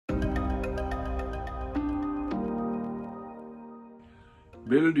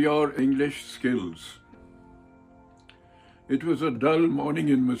Build your English skills. It was a dull morning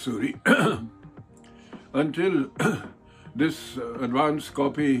in Missouri until this advanced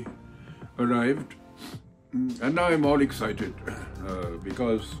copy arrived, and now I'm all excited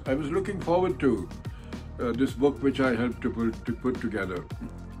because I was looking forward to this book which I helped to put together.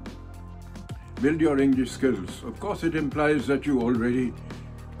 Build your English skills. Of course, it implies that you already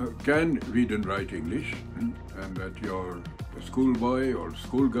can read and write English, and that you're a schoolboy or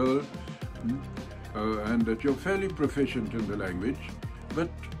schoolgirl, and that you're fairly proficient in the language. But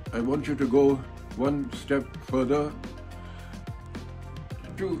I want you to go one step further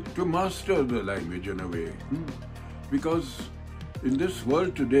to master the language in a way, because in this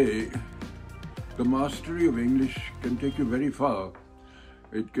world today, the mastery of English can take you very far.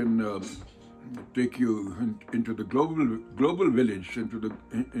 It can take you into the global village,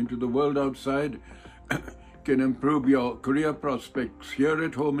 into the world outside, can improve your career prospects here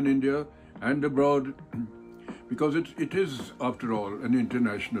at home in India and abroad, because it is, after all, an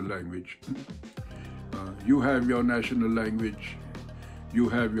international language. You have your national language, you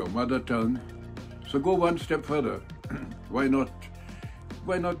have your mother tongue, so go one step further. Why not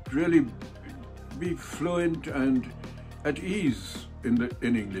really be fluent and at ease in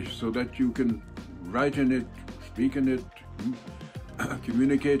English, so that you can write in it, speak in it,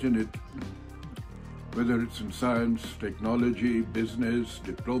 communicate in it, whether it's in science, technology, business,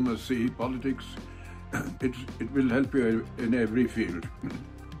 diplomacy, politics. It will help you in every field.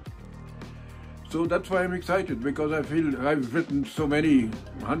 So that's why I'm excited, because I feel I've written so many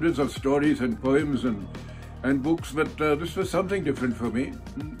hundreds of stories and poems and books, but this was something different for me,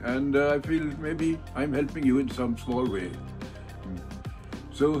 and I feel maybe I'm helping you in some small way.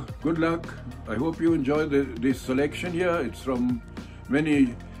 So good luck. I hope you enjoy this selection here. It's from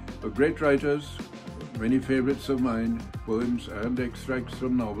many great writers, many favorites of mine, poems and extracts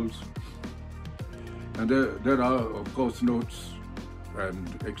from novels. And there are, of course, notes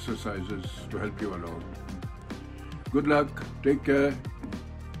and exercises to help you along. Good luck. Take care.